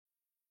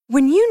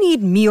When you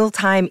need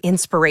mealtime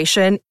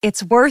inspiration,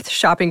 it's worth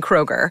shopping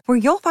Kroger, where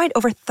you'll find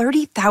over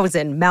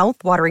 30,000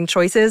 mouth-watering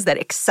choices that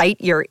excite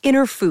your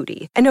inner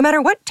foodie. And no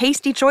matter what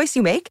tasty choice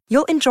you make,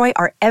 you'll enjoy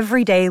our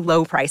everyday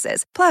low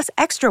prices, plus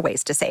extra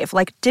ways to save,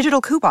 like digital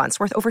coupons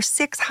worth over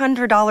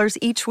 $600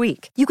 each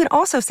week. You can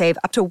also save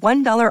up to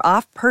 $1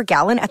 off per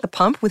gallon at the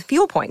pump with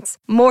fuel points.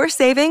 More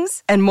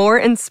savings and more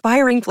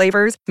inspiring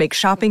flavors make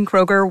shopping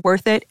Kroger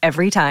worth it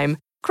every time.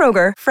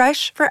 Kroger,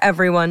 fresh for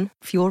everyone.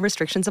 Fuel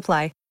restrictions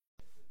apply.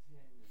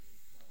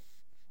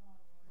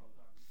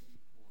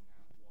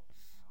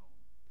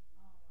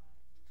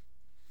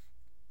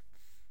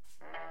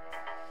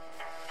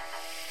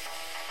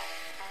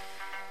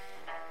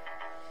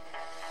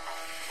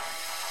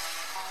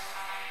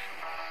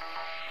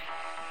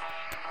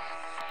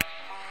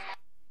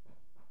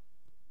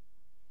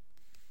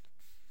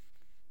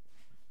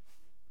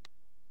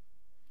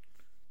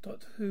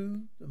 Doctor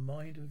Who, The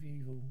Mind of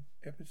Evil,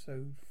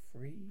 Episode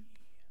 3.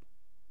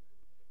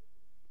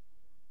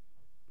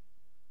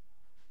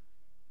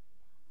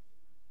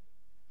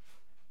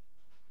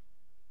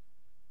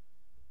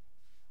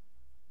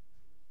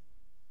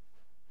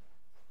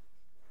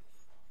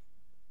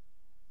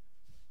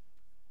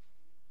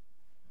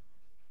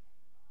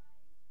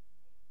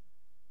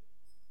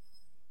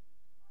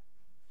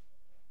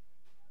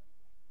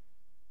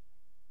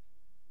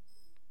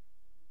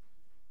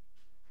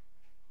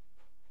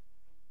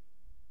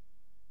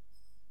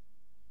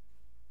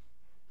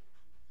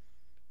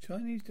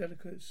 Chinese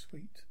delicate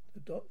suite. The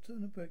doctor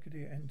and the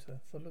brigadier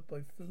enter, followed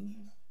by Fu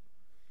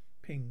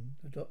Ping.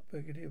 The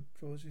brigadier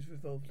draws his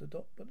revolver,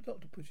 but the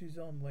doctor pushes his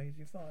arm away as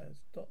he fires.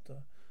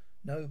 Doctor,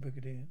 no,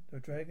 brigadier. The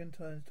dragon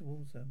turns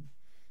towards them.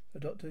 The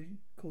doctor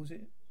calls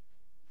it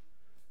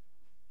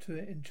to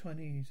it in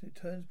Chinese. It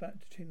turns back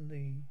to Chin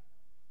Li,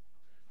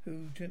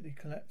 who gently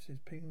collapses.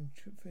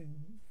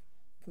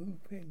 Fu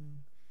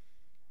Ping.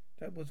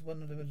 That was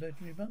one of the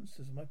legendary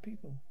monsters of my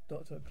people.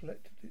 Doctor,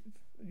 collected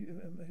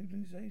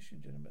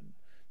hallucination, gentlemen.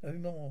 No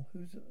more.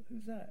 Who's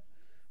that?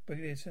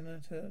 Brigadier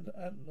Senator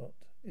Atlot.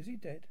 Is he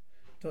dead?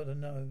 Doctor,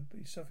 no, but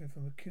he's suffering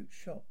from acute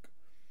shock.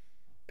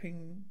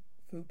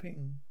 Fu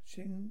Ping.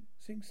 Sing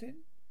Sin?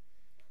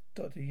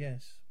 Doctor,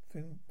 yes.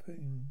 Fu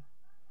Ping.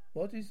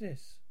 What is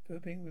this? Fu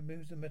Ping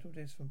removes the metal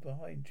disc from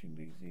behind Ching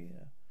Li's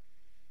ear.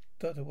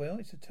 Doctor, well,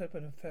 it's a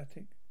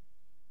telepathic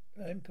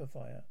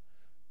amplifier.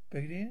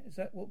 Brigadier, is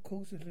that what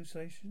caused the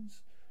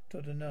hallucinations?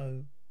 Doctor,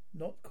 no,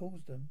 not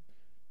caused them.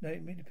 No,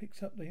 it merely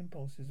picks up the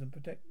impulses and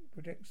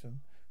projects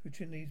them through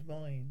Chin Li's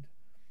mind.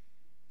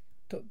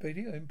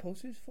 Brigadier,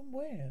 impulses from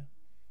where?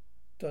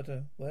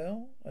 Doctor,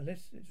 well,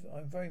 unless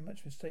I'm very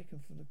much mistaken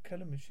from the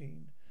Keller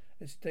machine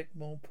at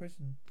Stegmore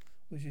Prison,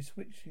 which is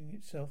switching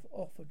itself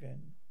off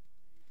again.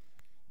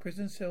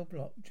 Prison cell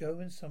block. Joe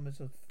and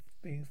Summers are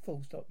being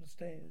forced up the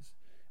stairs.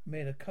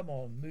 Miller, come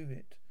on, move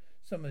it.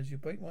 Summers, you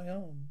break my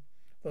arm.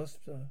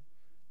 Vesper.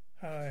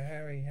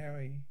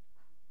 Harry.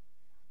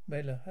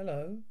 Miller,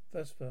 hello.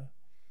 Vesper.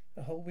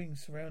 The whole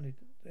wing's surrounded.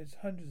 There's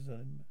hundreds of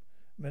them.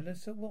 Miller,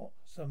 so what?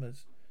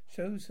 Summers.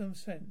 Show some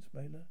sense,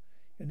 Miller.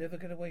 You'll never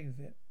get away with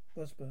it.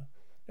 Vesper.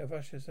 They'll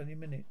rush us any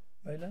minute.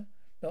 Miller.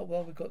 Not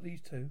while we've got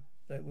these two.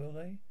 Will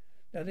they?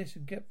 Now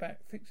listen, get back.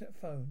 Fix that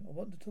phone. I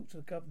want to talk to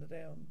the governor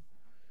down.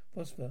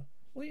 Vesper.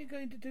 What are you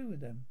going to do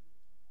with them?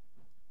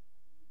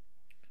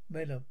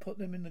 Miller. Put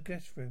them in the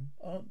guest room,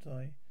 aren't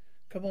I?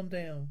 Come on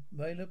down.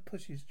 Mailer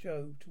pushes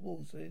Joe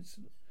towards the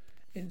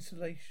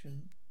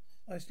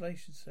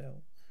isolation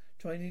cell.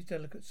 Chinese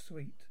delicate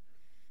suite.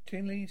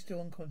 Chin Li is still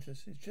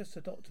unconscious. It's just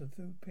the doctor,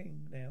 Fu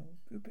Ping, now.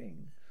 Fu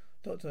Ping.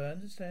 Doctor, I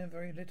understand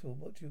very little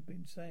what you've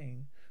been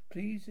saying.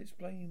 Please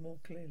explain more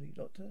clearly,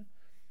 Doctor.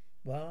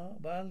 Wa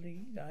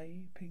Li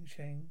Lai Ping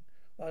Sheng.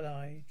 Wa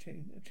Lai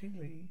Chin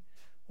Li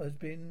has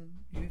been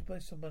used by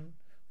someone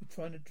who's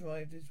trying to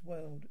drive this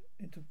world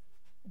into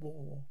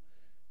war.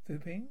 Fu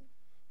Ping?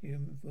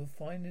 You will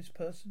find this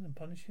person and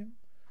punish him?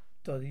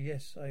 Doctor,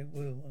 yes, I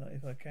will,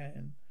 if I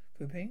can.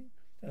 Fu Ping?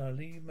 Then I'll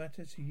leave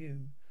matters to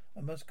you.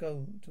 I must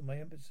go to my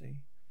embassy.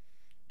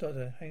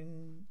 Doctor,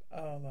 Heng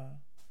Awa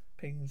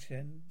Ping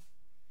Shen.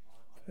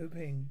 Fu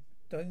Ping.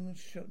 Dong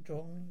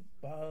Zhong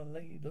Ba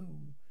Lei Lu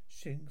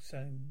Xing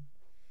San.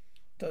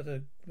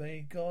 Doctor,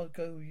 may God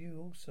go with you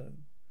also.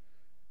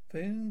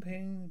 Fu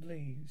Ping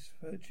leaves.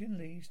 Chin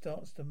Li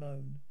starts to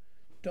moan.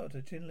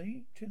 Doctor, Chin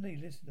Li,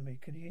 listen to me.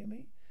 Can you hear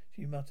me?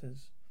 She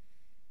mutters.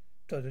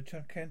 Doctor,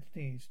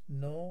 Cantonese.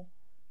 No.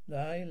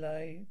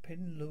 Lai,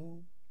 Pin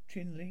Lu,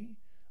 Chin Li,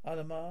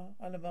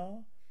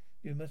 Alama.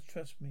 You must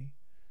trust me.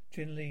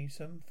 Chin Li,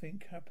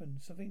 something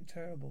happened. Something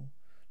terrible.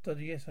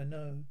 Doctor, yes, I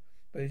know.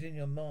 But it's in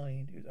your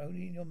mind. It's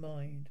only in your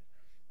mind.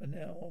 But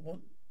now I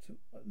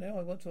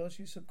want to ask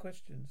you some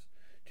questions.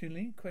 Chin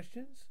Li,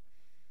 questions?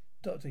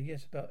 Doctor,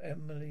 yes, about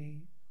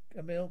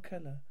Emil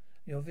Keller.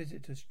 Your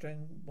visit to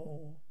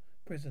Strangmore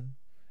Prison.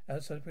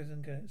 Outside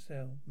prison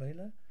cell.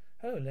 Mailer?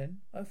 Hello, Len.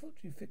 I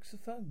thought you fixed the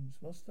phones,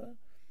 Master.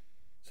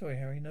 Sorry,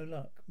 Harry, no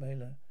luck.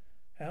 Mailer.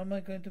 How am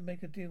I going to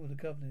make a deal with the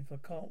governor if I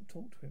can't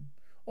talk to him?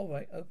 All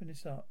right, open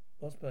this up.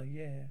 Vosper,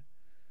 yeah.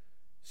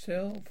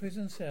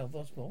 Prison cell,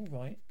 Vosper, all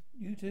right.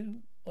 You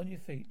two, on your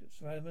feet.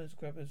 Summers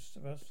grabs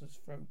Russell's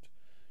throat.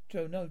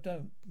 Joe, no,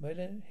 don't.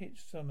 Mailer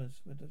hits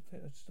Summers with the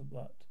pistol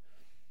butt.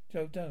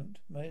 Joe, don't.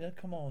 Mailer,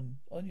 come on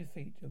your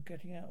feet. You're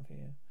getting out of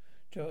here.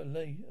 Joe,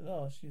 at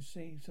last you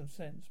see some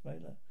sense,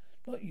 Mailer.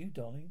 Not you,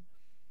 darling.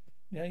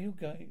 Now you're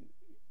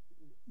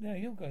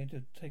going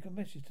to take a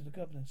message to the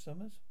governor,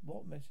 Summers.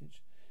 What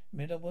message?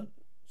 Mailer, want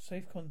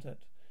safe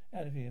contact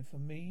out of here for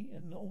me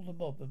and all the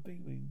mob of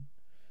B-Wing.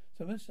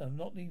 Summers, I'm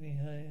not leaving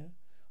here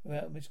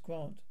without Miss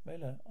Grant.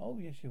 Mailer, oh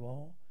yes you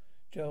are.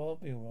 Joe, I'll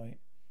be all right.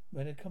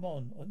 Mailer, come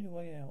on your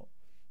way out.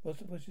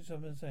 Buster pushes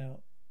Summers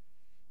out.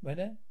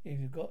 Mailer, if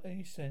you've got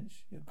any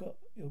sense,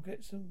 you'll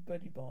get some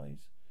belly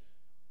buys.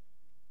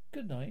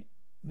 Good night,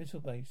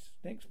 Missile Base.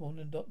 Next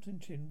morning, Doctor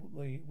and Chin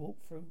walk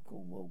through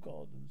Cornwall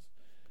Gardens.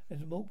 As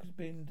the milk has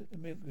been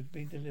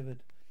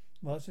delivered,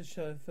 Master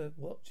chauffeur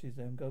watches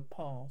them go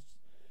past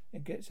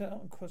and gets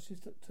out and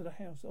crosses to the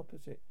house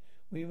opposite.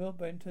 Meanwhile,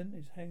 Benton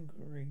is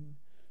hankering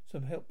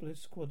some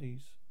helpless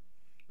squaddies.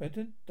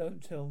 Benton,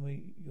 don't tell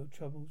me your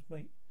troubles,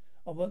 mate.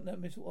 I want that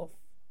missile off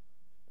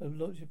the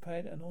launching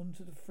pad and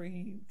onto the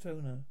free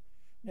toner.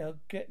 Now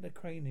get the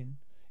crane in.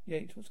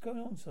 Yates, what's going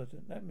on,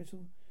 Sergeant? That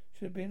missile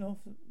should have been off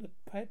the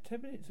pad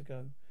 10 minutes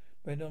ago.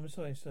 Benton, I'm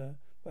sorry, sir,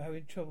 but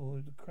having trouble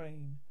with the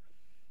crane.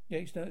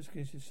 Yates, no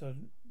excuses,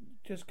 Sergeant.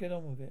 Just get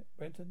on with it.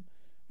 Benton,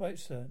 right,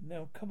 sir.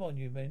 Now come on,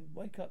 you men.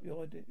 Wake up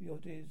your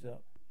ideas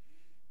up.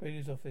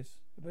 Brady's office.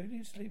 The Brady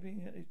is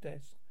sleeping at his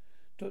desk.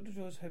 Doctor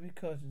draws heavy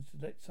curtains to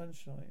let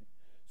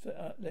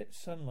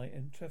sunlight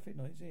and traffic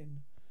lights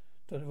in.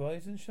 Doctor,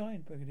 rise and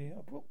shine, Brigadier.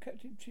 I brought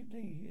Captain Chin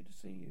Lee here to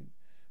see you.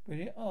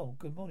 Brigadier, oh,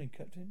 good morning,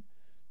 Captain.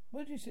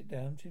 Why don't you sit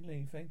down, Chin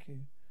Lee? Thank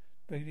you.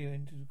 Brigadier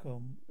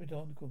intercom.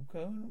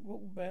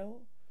 Colonel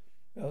Bell?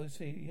 Bell,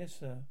 see, yes,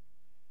 sir.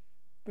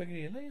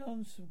 Brigadier, lay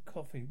on some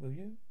coffee, will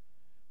you?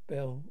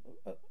 Bell,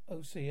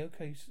 OC,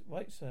 okay,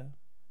 right, sir.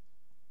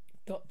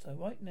 Doctor,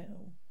 right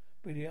now.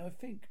 Brigadier, I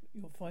think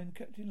you'll find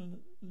Captain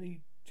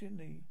Chin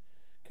Lee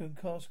can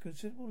cast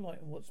considerable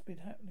light on what's been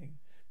happening.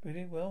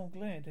 Brigadier, well, I'm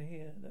glad to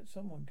hear that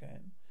someone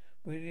can.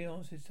 Brigadier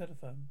answers his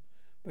telephone.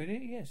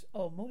 Brigadier, yes.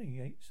 Oh, morning,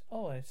 Yates.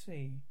 Oh, I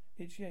see.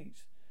 It's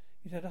Yates.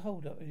 He's had a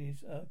hold up in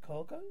his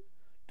cargo?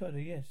 Doctor,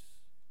 yes.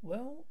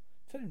 Well,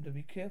 tell him to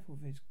be careful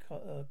with his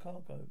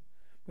cargo.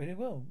 Brigadier,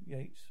 well,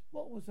 Yates.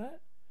 What was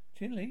that?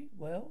 Chin Lee,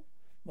 well,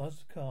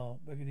 Master Car,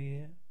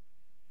 Brigadier.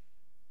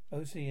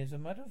 OC, as a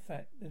matter of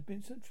fact, there's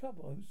been some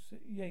trouble.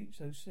 Yates,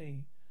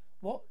 OC.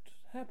 What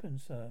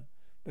happened, sir?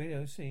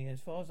 Brigadier, OC, as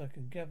far as I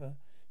can gather,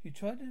 you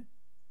tried to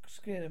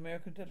scare the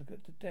American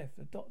delegate to death.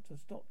 The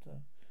doctor's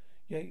doctor.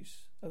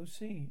 Yates,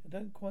 OC, I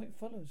don't quite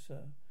follow,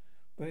 sir.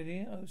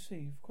 Brigadier,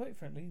 OC, quite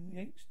frankly,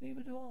 Yates,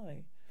 neither do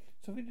I.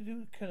 Something to do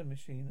with the killer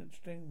machine at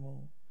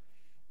Stringmore.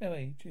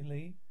 Anyway, Chin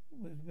Lee,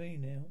 with me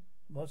now.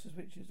 Master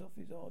switches off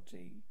his RT.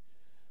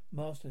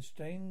 Master,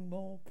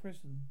 Stringmore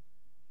Prison.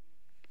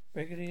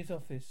 Brigadier's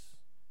office.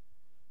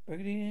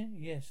 Brigadier,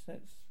 yes,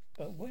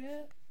 but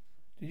where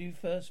did you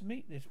first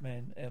meet this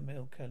man,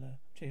 Emil Keller?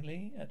 Chin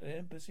Lee, at the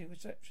embassy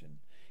reception.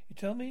 He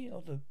told me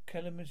of the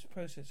Keller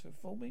process for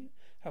forming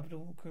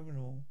capital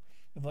criminal.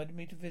 Invited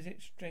me to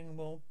visit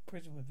Stringmore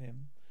Prison with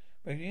him.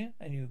 Brigadier,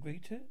 and you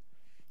agreed to?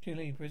 Chin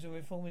Lee, prison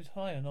reform is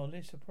high on our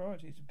list of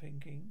priorities,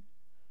 Pinking.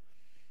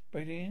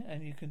 Brigadier,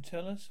 and you can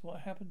tell us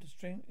what happened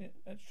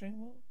at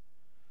Stringmore?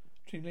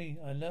 Chin Lee,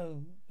 I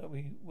know that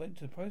we went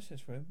to the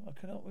process room. I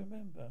cannot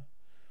remember.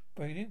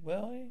 Brigadier,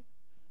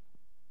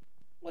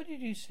 did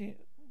you see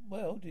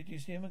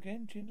him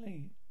again, Chin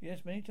Lee?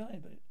 Yes, many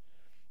times,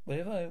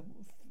 but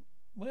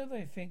whenever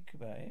I think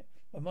about it,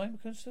 my mind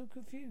becomes so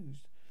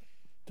confused.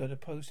 Doctor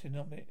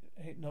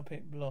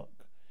post-hypnotic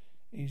block,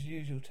 his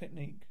usual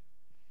technique.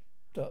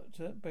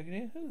 Doctor,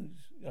 Brigadier,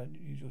 whose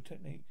unusual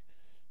technique?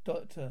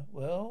 Doctor,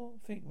 well,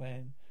 think,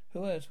 man.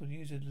 Who else would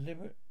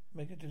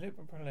make a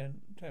deliberate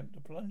attempt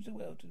to plunge the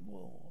world into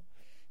war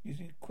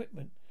using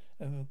equipment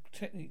and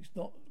techniques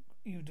not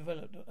even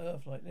developed on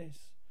Earth like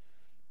this?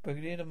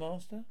 Brigadier, the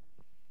Master?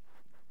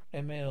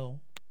 ML.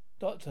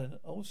 Doctor,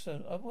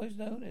 also otherwise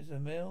known as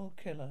Emil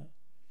Keller.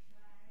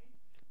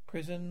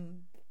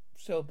 Prison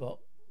cell block.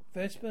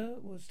 Vesper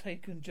was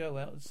taken Joe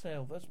out of the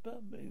cell. Vesper,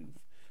 move.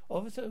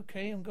 Officer,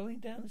 okay, I'm going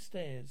down the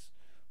stairs.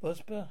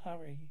 Vesper,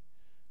 hurry.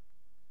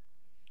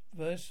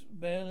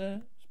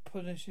 Mailer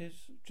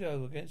punishes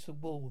Joe against the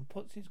wall and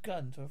puts his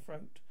gun to her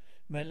throat.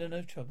 Mailer,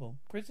 no trouble.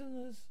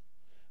 Prison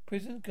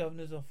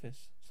governor's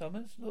office.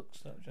 Summers, look,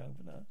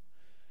 Governor.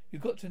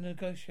 You've got to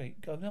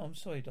negotiate. Governor, I'm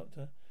sorry,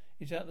 Doctor.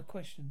 It's out of the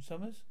question,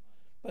 Summers.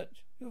 But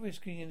you're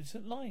risking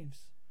innocent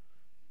lives.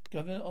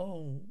 Governor,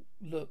 oh,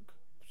 look.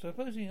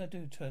 Supposing I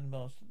do turn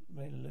Master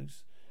Mailer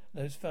loose,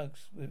 those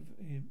thugs with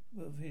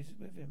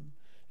him.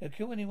 They'll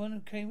kill anyone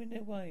who came in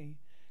their way.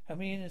 How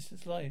many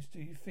innocent lives do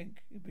you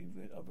think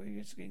I'll be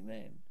risking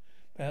then?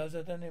 Powers,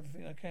 I've done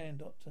everything I can,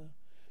 Doctor.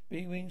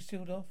 B-wings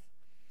sealed off.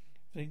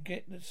 If they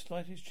get the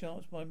slightest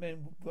chance, my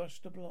men will rush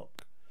the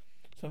block.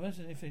 Summers,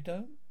 and if they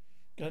don't,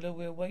 Gunner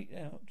will wait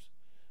out.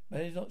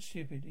 Mailer's not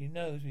stupid. He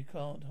knows we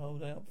can't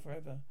hold out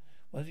forever.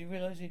 Once he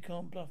realizes he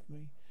can't bluff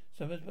me.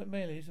 Summers, but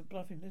Mailer isn't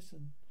bluffing.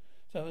 Listen.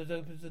 Someone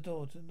opens the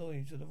door to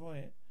noise to the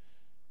right.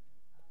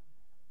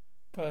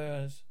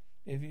 Powers,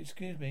 if you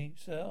excuse me,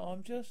 sir,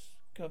 I'm just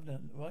Governor.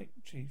 Right,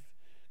 Chief.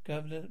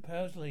 Governor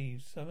Powers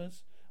leaves.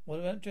 Summers, what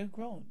about Joe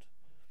Grant?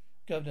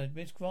 Governor,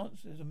 Miss Grant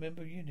is a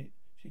member unit.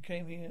 She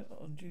came here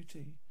on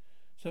duty.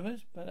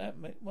 Summers, but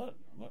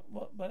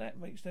that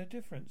makes no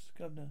difference,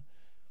 Governor.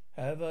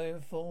 However,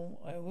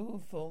 I will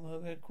inform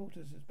her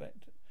headquarters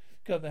inspector.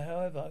 Governor,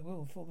 however, I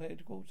will inform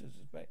headquarters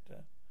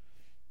inspector.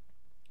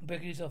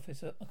 Brigadier's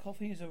office. A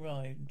coffee has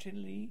arrived and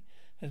Chili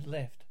has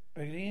left.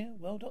 Brigadier,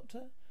 well,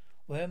 Doctor,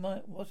 what am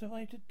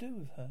I to do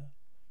with her?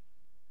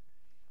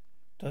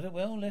 Doctor,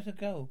 well, let her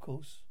go, of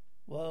course.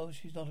 Well,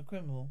 she's not a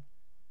criminal.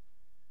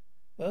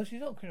 Well, she's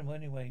not a criminal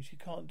anyway. She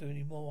can't do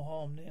any more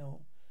harm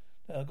now.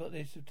 I got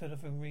this. The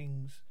telephone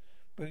rings.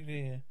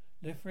 Brigadier,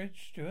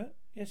 Liffridge, Stewart?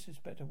 Yes,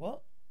 Inspector.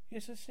 What?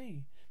 Yes, I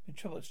see. In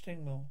trouble at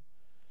Stingmore.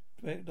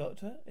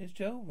 Doctor, is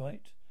Joe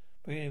right?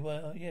 Brigadier,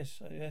 well,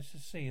 yes, I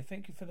see.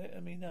 Thank you for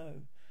letting me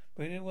know.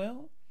 Brigadier,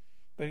 well?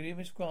 Brigadier,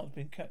 Miss Grant's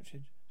been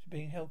captured. She's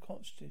being held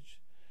hostage.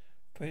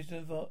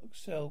 Prisoner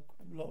Cell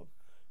Block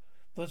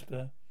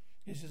Vosper,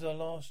 this is your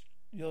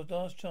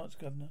last chance,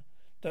 Governor.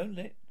 Don't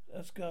let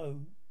us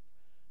go.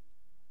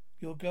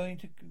 You're going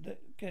to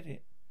get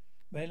it.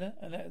 Mailer,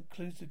 and that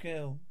includes the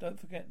girl. Don't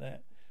forget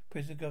that.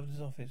 Prisoner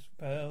Governor's office.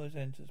 Powers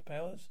enters.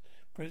 Powers,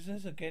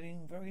 prisoners are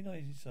getting very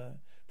noisy, sir.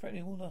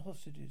 Threatening all the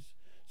hostages.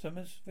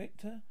 Summers,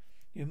 Victor,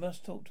 you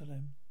must talk to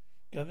them.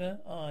 Governor,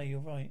 aye, you're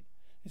right.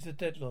 It's a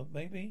deadlock.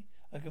 Maybe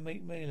I can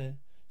make Mailer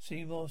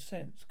see more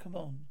sense. Come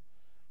on.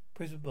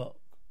 Prison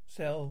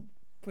cell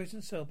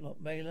block.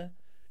 Mailer,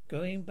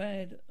 going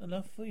bad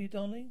enough for you,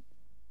 darling?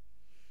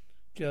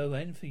 Joe,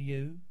 and for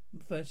you.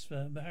 First,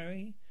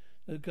 Harry,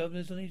 the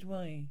governor's on his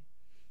way.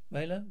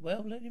 Mailer,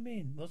 well, let him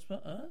in. What's my,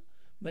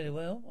 Mailer,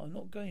 well, I'm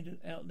not going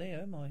out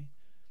there, am I?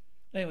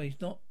 Anyway,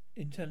 it's not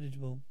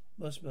intelligible.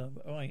 Whisper,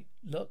 right,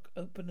 look,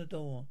 open the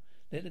door.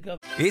 Let the governor.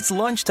 It's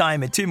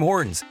lunchtime at Tim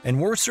Hortons,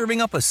 and we're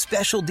serving up a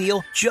special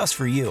deal just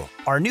for you.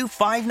 Our new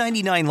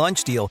 $5.99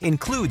 lunch deal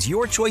includes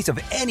your choice of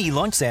any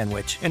lunch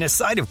sandwich and a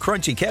side of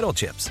crunchy kettle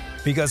chips.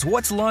 Because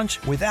what's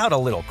lunch without a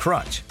little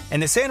crunch?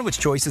 And the sandwich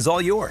choice is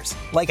all yours,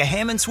 like a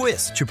ham and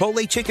Swiss,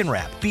 Chipotle chicken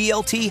wrap,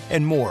 BLT,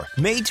 and more,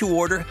 made to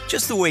order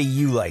just the way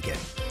you like it.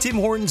 Tim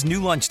Hortons'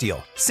 new lunch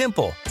deal.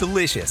 Simple,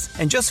 delicious,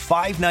 and just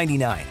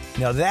 $5.99.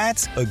 Now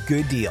that's a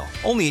good deal.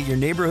 Only at your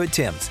neighborhood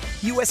Tim's.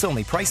 U.S.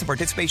 only. Price and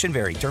participation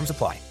vary. Terms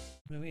apply.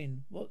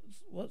 Marine,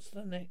 what's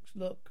the next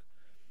look?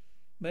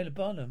 Mailer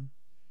Barnum.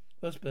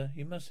 Vosper,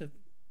 he must have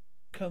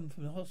come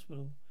from the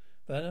hospital.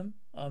 Barnum,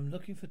 I'm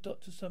looking for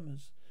Dr.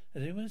 Summers.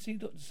 Has anyone seen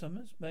Dr.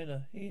 Summers?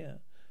 Mailer, here.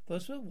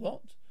 Vosper,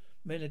 what?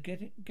 Mailer,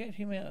 get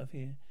him out of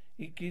here.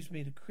 He gives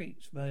me the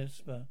creeps,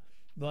 Vosper.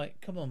 Right,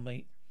 come on,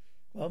 mate.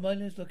 While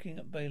Mailer's looking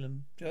at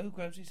Balaam, Joe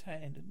grabs his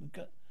hand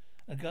and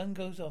a gun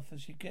goes off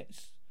as she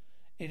gets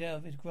it out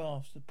of his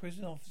grasp. The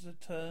prison officer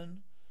turn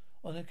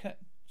on their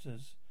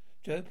captors.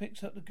 Joe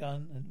picks up the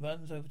gun and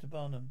runs over to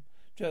Barnum.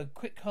 Joe,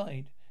 quick,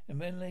 hide! And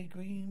Melee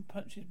Green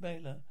punches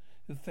Mailer,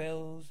 who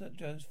falls at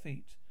Joe's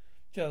feet.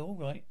 Joe, all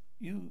right.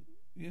 You,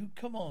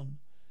 come on.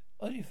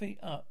 On your feet,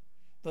 up.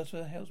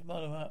 Vosper helps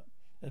Mailer up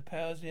as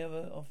Powers and the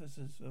other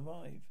officers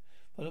arrive,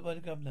 followed by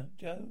the governor.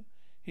 Joe,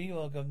 here you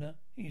are, Governor.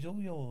 He's all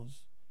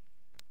yours.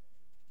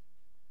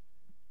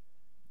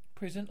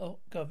 Prison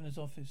governor's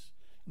office.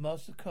 The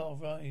master car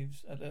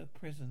arrives at the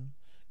prison.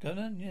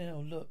 Governor,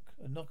 now look,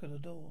 a knock at the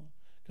door.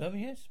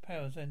 Governor, yes.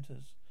 Powers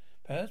enters.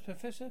 Powers,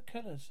 Professor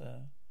Keller, sir.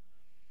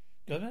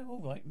 Governor,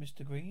 all right,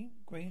 Mr. Green.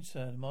 Green,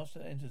 sir. The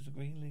master enters. The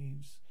Green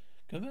leaves.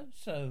 Governor,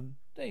 so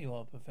there you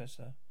are,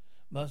 Professor.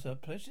 Master,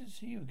 pleasure to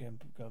see you again,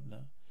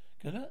 Governor.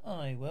 Governor,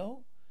 aye,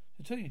 well,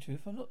 to tell you the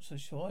truth, I'm not so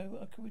sure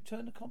I can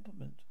return the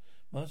compliment.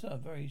 Master,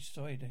 I'm very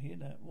sorry to hear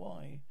that.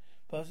 Why?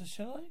 Master,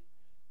 shall I?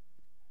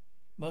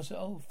 Master,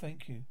 oh,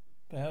 thank you.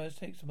 Powers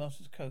takes the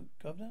master's coat.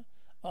 Governor,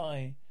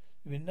 aye,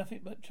 you've been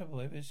nothing but trouble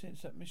ever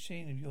since that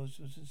machine of yours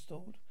was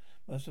installed.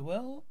 Master,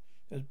 well,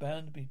 there's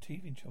bound to be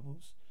teething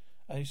troubles.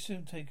 I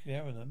soon take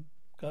care of them.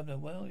 Governor,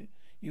 well,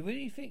 you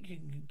really think you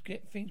can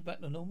get things back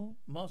to normal?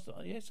 Master,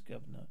 yes,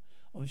 Governor,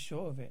 I'm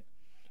sure of it.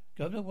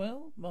 Governor,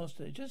 well,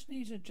 Master, it just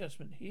needs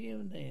adjustment here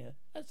and there.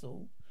 That's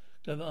all.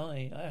 Governor,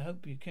 aye, I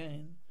hope you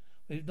can.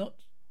 We've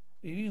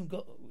even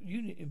got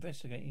unit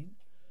investigating.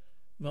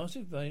 Master,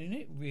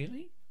 unit,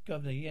 really?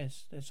 Governor,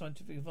 yes, their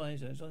scientific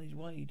advisor is on his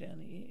way down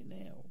here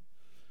now.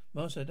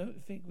 Master, I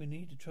don't think we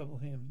need to trouble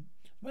him.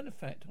 As a matter of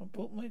fact, I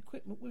brought my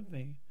equipment with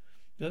me.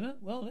 Governor,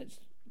 well, let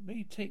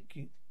me take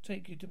you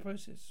to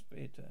process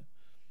theatre.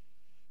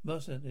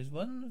 Master, there's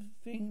one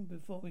thing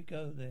before we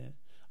go there.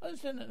 I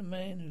understand that the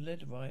man who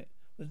led the riot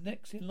was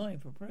next in line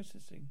for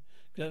processing.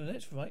 Governor,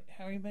 that's right,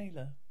 Harry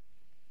Mailer.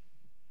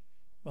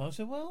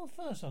 Master, well,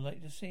 first I'd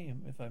like to see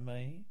him, if I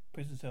may.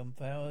 Prison cell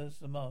Powers,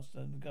 the master,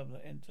 and the governor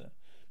enter.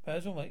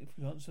 Powers, all right,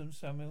 Johnson,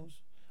 Samuels.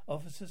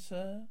 Officer,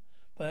 sir.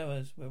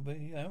 Powers, we'll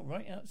be out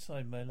right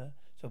outside, Mailer,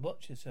 so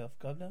watch yourself,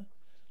 Governor.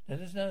 Let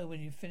us know when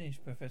you've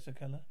finished, Professor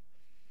Keller.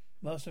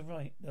 Master,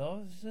 right. The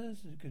officers,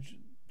 the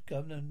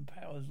governor and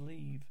Powers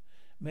leave.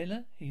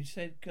 Miller, he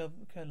said,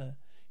 Keller,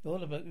 you're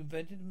the bloke who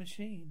invented the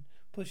machine.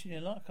 Pushing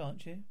your luck,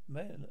 aren't you?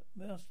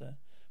 Master,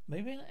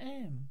 maybe I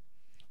am.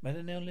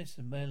 Miller, now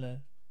listen.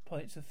 Miller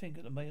points a finger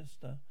at the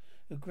master,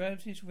 who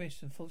grabs his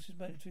wrist and forces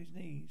Miller to his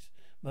knees.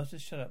 Master,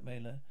 shut up,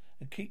 Miller,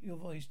 and keep your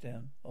voice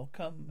down. I'll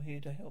come here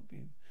to help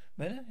you.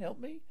 Miller, help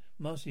me?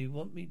 Master, you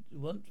want me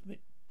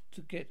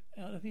to get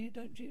out of here,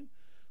 don't you?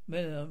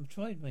 Miller, I'm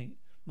tried, mate.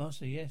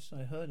 Master, yes,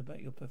 I heard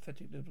about your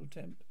pathetic little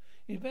attempt.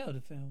 He's about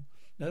to fail.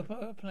 No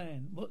power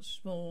plan. What's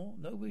more,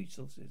 no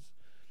resources.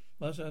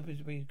 Master opens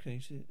the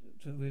briefcase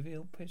to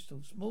reveal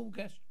pistols, small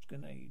gas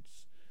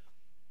grenades,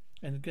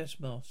 and a gas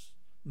mask.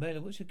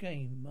 Miller, what's your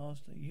game,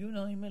 Master? You and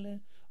I,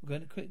 Miller, are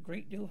going to create a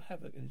great deal of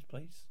havoc in this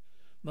place.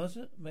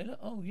 Master, Miller,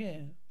 oh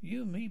yeah,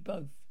 you and me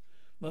both.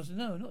 Master,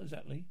 no, not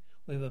exactly.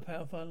 We have a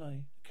powerful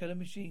ally. The killer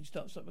machine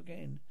starts up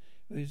again.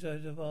 His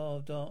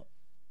reservoir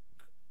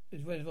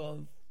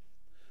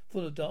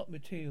full of dark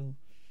material.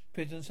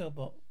 Prison cell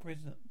block.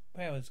 Prisoner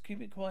Powers,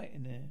 keep it quiet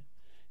in there.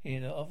 Here,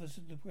 the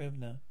officer of the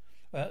governor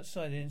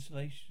outside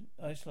the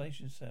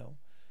isolation cell.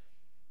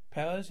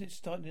 Powers, it's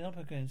starting up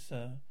again,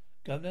 sir.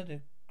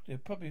 Governor, they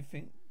probably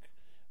think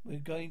we're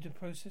going to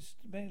process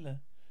the mailer.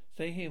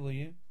 Stay here, will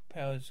you?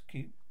 Powers,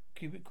 keep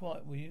it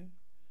quiet, will you?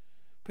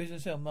 Prison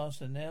cell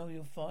master, now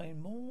you'll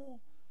find more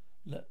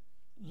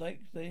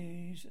like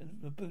these in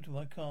the boot of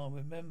my car.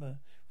 Remember,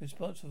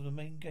 responsible for the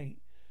main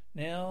gate.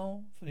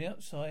 Now, from the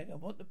outside, I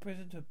want the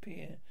prison to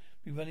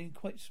be running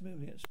quite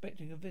smoothly,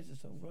 expecting a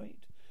visitor,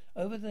 right?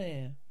 Over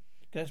there.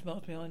 Gas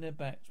marks behind their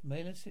backs.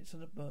 Mailer sits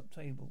on the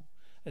table.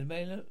 As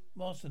Mailer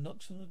Master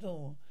knocks on the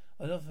door,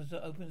 an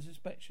officer opens the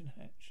inspection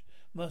hatch.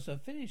 Master,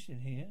 I've finished in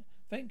here.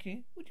 Thank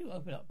you. Would you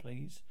open up,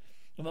 please?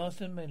 The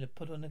Master and Mailer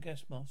put on the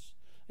gas masks.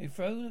 They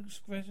throw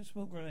the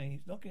small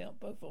grenades, knocking out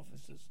both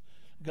officers.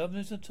 The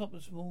governor's on top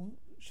of the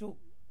short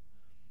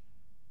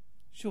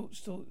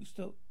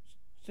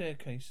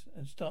staircase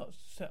and starts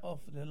to set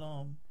off the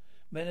alarm.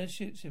 Mailer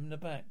shoots him in the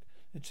back.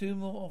 The two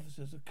more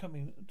officers are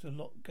coming to the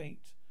locked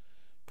gate.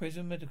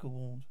 Prison medical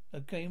ward. A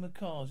game of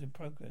cards in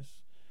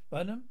progress.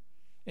 Burnham?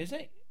 Is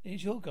it?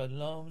 It's your god.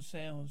 Alarm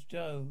sounds.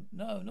 Joe?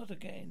 No, not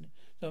again.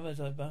 Sometimes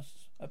I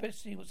better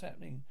see what's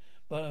happening.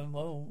 Burnham,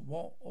 oh,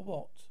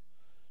 what?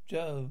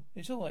 Joe?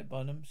 It's all right,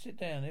 Burnham. Sit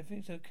down.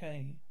 Everything's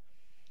okay.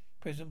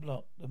 Prison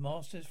block. The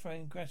master's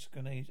throwing gas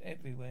grenades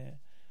everywhere,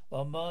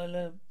 while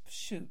Mailer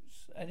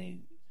shoots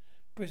any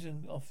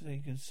prison officer he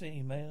can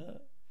see.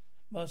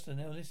 Master,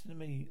 now listen to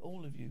me,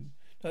 all of you.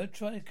 Don't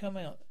try to come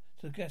out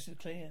till the gas is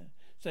clear.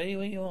 Stay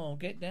where you are.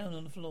 Get down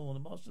on the floor. The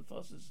master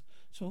fastens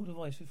a small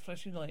device with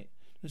flashing light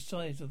the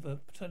size of a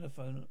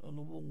telephone on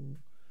the wall.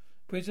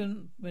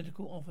 Prison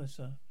medical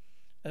officer.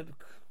 A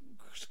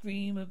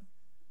scream of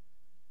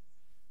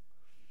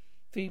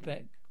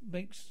feedback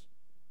makes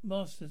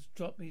Masters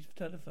drop his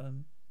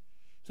telephone.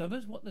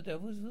 Summers, what the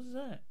devil was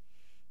that?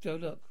 Joe,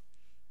 look.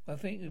 I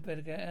think we'd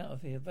better get out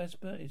of here.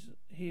 Vesper is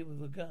here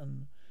with a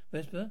gun.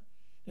 Vesper,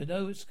 there's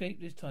no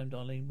escape this time,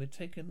 darling. We're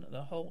taking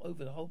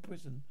over the whole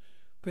prison.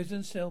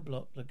 Prison cell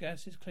block. The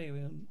gas is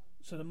clearing,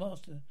 so the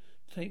master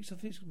takes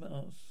off his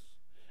mask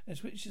and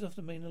switches off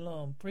the main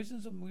alarm.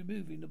 Prisons are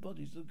removing the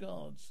bodies of the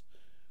guards.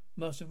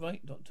 Master,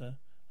 right, Doctor.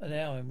 An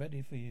hour, I'm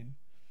ready for you.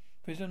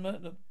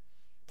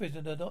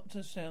 The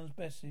doctor sounds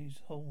Bessie's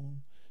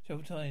horn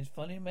several times.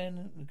 Funny man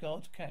in the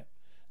guard's cap.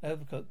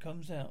 Overcoat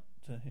comes out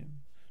to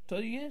him.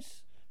 Doctor,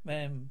 yes?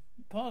 Ma'am,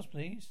 pass,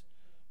 please.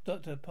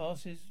 Doctor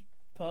passes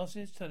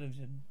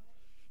television.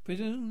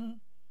 Prison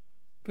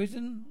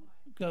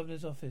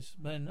governor's office.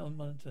 Man on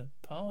monitor.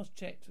 Pass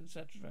checked and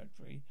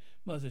satisfactory.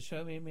 Master,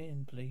 show him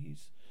in,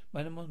 please.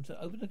 Man on monitor.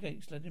 Open the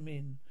gates, let him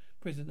in.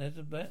 Prison. As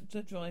the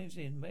doctor drives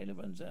in, Mailer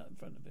runs out in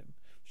front of him.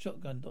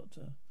 Shotgun,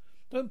 Doctor.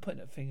 Don't point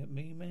that thing at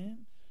me,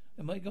 man.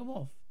 It might go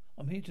off.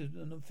 I'm here to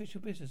an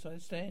official business, I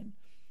understand.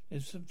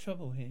 There's some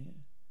trouble here.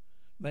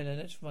 Mailer,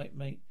 that's right,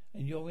 mate.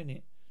 And you're in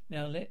it.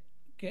 Now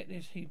get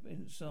this heap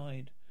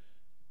inside.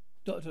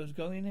 Doctor was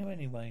going there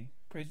anyway.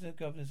 Prisoner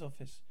governor's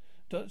office.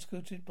 Doctor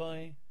escorted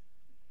by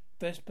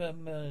Vesper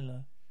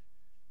Mailer.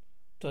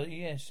 Doctor,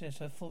 yes,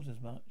 I thought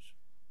as much.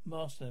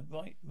 Master,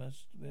 right,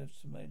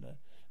 Mr. Mailer.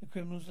 The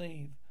criminals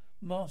leave.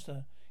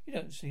 Master, you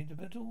don't seem to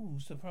be at all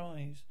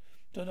surprised.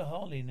 Dr.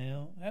 Harley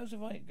now. How's the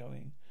fight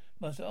going?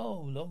 Master,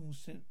 oh, long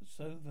since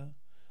over.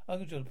 I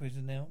can join the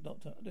prison now,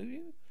 Doctor. Do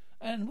you?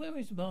 And where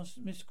is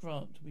Miss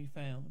Grant to be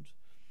found?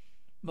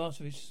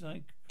 Master is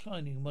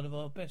reclining in one of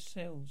our best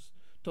cells.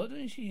 Doctor,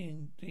 is she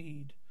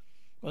indeed?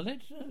 Well,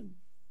 let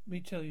me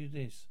tell you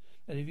this,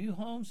 that if you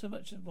harm so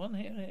much as one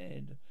hair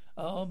head,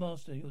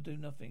 Master, you'll do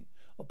nothing.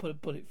 I'll put a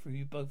bullet through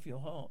you both your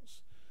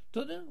hearts.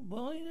 Doctor,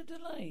 why the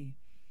delay?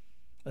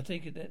 I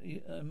take it that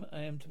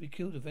I am to be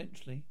killed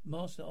eventually.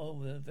 Master,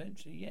 oh,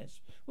 eventually,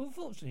 yes. Well,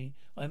 unfortunately,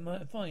 I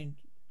find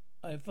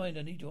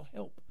I need your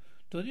help.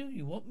 Doctor,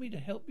 you want me to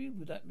help you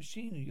with that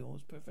machine of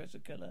yours, Professor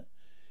Keller?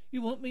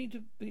 You want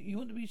to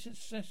be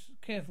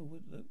careful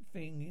with the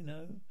thing, you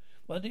know.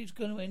 One day it's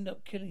going to end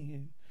up killing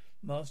you.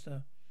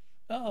 Master,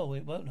 oh,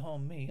 it won't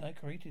harm me. I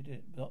created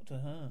it,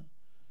 Doctor, huh?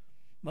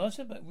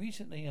 Master, but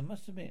recently, I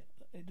must admit,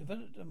 it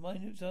developed a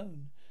mind of its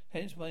own.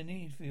 Hence my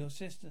need for your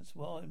assistance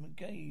while I'm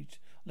engaged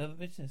on other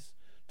business.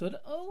 Doctor,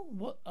 oh,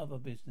 what other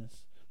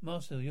business?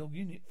 Master, your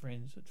unit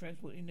friends are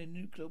transporting a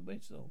nuclear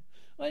missile.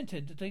 I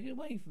intend to take it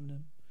away from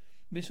them.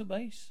 Missile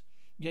base?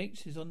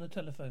 Yates is on the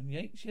telephone.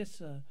 Yates, yes,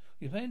 sir.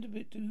 We plan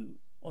to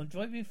on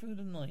driving through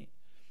the night.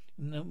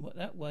 And then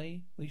that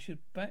way we should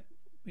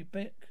be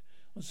back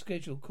on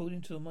schedule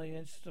according to my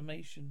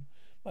estimation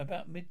by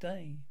about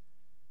midday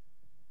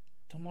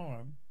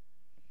tomorrow.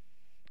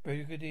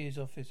 Brigadier's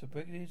office. The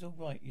Brigadier's all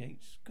right,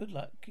 Yates. Good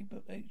luck. Keep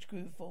up HQ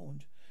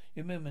informed.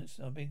 Your movements.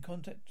 I'll be in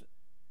contact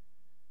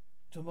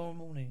tomorrow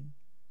morning.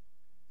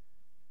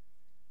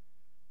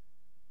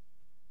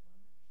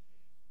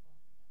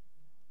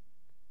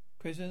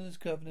 Prisoner's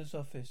Governor's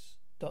office.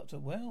 Doctor,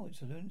 well,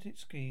 it's a lunatic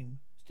scheme.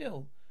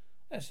 Still,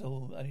 that's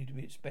all only to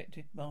be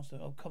expected. Master,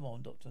 oh, come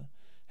on, Doctor.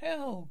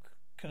 How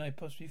can I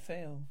possibly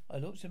fail? I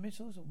launch the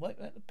missiles and wipe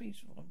out the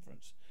peace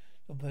conference.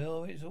 The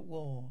power is at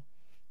war.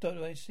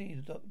 Doctor, I see.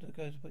 The doctor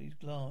goes to put his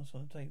glass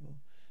on the table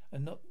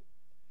and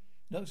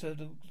knocks over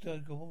the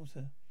jug of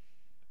water.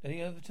 Then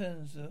he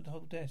overturns the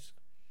whole desk.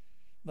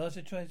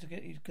 Master tries to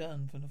get his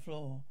gun from the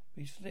floor,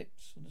 but he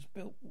slips on the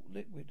spilt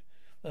liquid.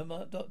 The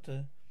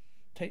doctor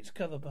takes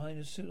cover behind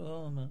a suit of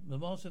armour. The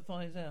master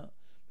finds out,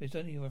 but it's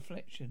only a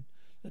reflection.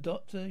 The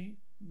doctor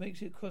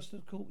makes it across the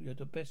courtyard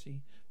to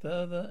Bessie,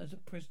 further as a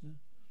prisoner.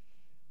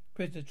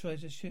 Prisoner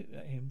tries to shoot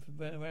at him from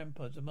the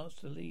ramparts. The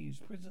master leaves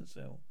prison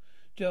cell.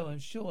 Joe, I'm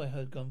sure I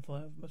heard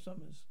gunfire from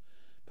Summers.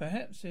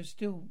 Perhaps there's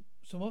still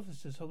some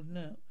officers holding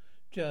out.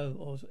 Joe,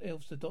 or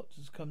else the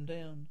doctor's come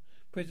down.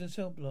 Prison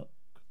cell block.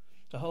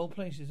 The whole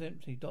place is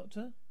empty.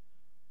 Doctor?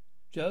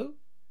 Joe?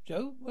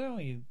 Joe, where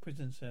are you?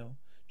 Prison cell.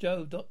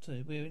 Joe,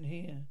 doctor, we're in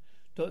here.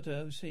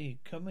 Doctor,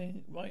 OC,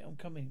 coming. Right, I'm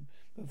coming.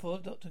 Before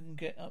the doctor can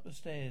get up the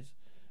stairs,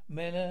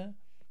 Miller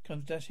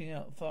comes dashing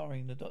out,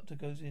 firing. The doctor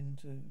goes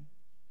into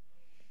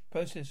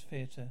process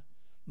theatre.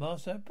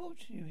 Master, I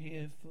brought you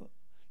here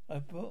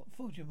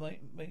thought you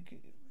might make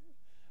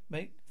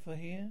for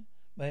here.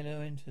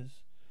 Mailer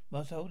enters.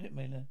 Master, hold it,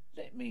 Mailer.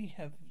 Let me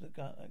have the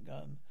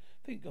gun.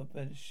 Think I'd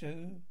better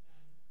show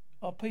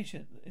our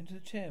patient into the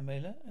chair,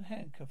 Mailer, and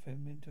handcuff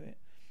him into it.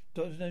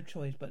 Doctor's no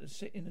choice but to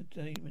sit in the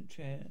treatment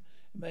chair.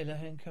 Mailer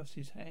handcuffs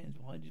his hands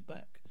behind his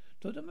back.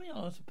 Doctor, may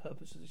I ask the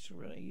purpose of this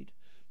charade?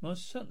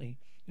 Master, certainly.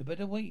 You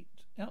better wait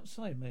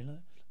outside, Mailer.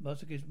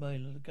 Master gives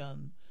Mailer the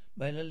gun.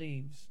 Mailer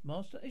leaves.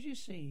 Master, as you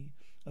see,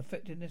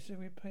 effecting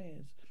necessary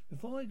repairs.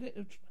 Before I get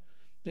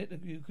the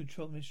you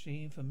control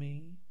machine for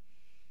me,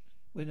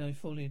 when I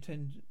fully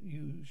attend,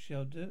 you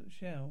shall.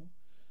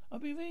 I'll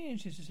be very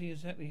anxious to see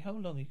exactly how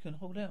long you can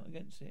hold out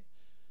against it.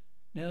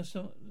 Now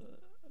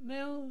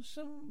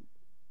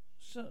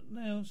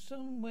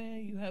somewhere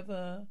you have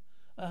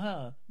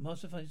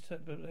Master finds a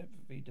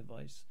telegraphy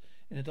device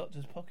in the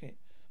doctor's pocket.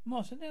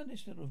 Master, now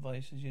this little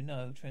device, as you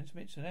know,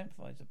 transmits and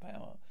amplifies the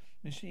power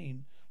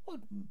machine.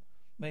 What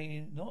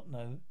may not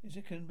know is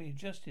it can be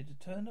adjusted to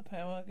turn the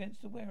power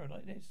against the wearer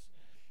like this.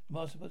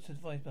 Master puts the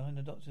device behind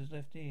the doctor's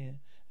left ear and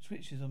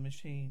switches on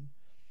machine.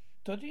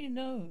 Doctor, you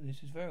know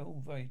this is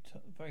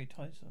very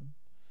tiresome.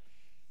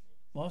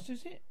 Master,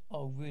 is it?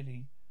 Oh,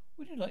 really?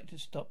 Would you like to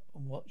stop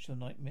and watch your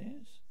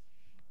nightmares?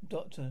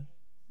 Doctor,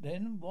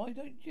 then why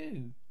don't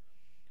you?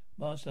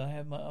 Master, I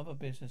have my other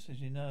business,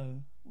 as you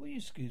know. Will you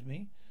excuse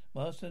me?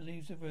 Master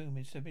leaves the room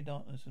in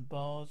semi-darkness and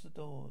bars the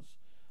doors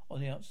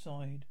on the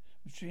outside.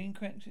 Machine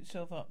cranks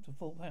itself up to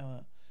full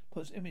power,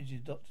 puts images in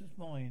the doctor's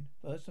mind,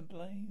 bursts and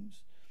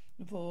flames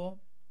before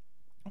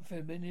a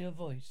familiar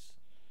voice.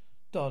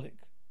 Dalek,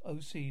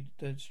 OC,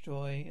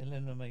 destroy,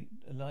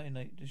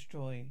 eliminate,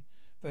 destroy.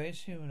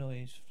 Various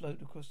humanoids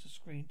float across the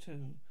screen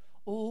too.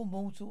 All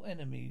mortal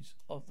enemies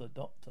of the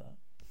Doctor.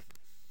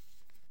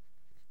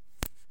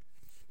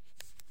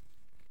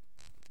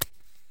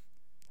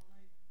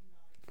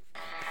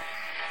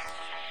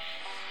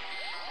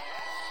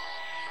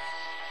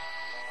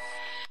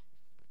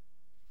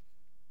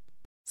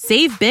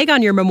 Save big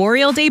on your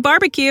Memorial Day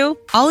barbecue,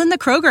 all in the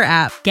Kroger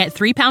app. Get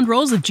 3-pound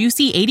rolls of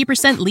juicy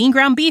 80% lean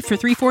ground beef for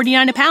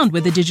 $3.49 a pound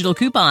with a digital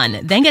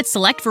coupon. Then get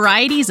select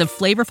varieties of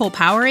flavorful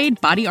Powerade,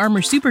 Body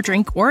Armor Super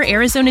Drink, or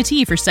Arizona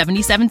tea for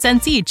 77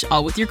 cents each,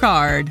 all with your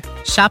card.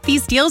 Shop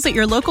these deals at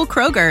your local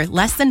Kroger,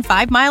 less than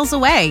 5 miles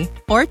away.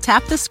 Or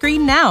tap the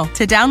screen now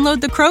to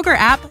download the Kroger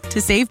app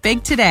to save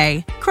big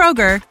today.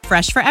 Kroger,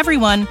 fresh for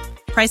everyone.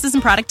 Prices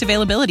and product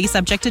availability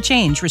subject to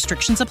change.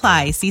 Restrictions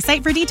apply. See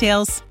site for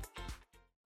details.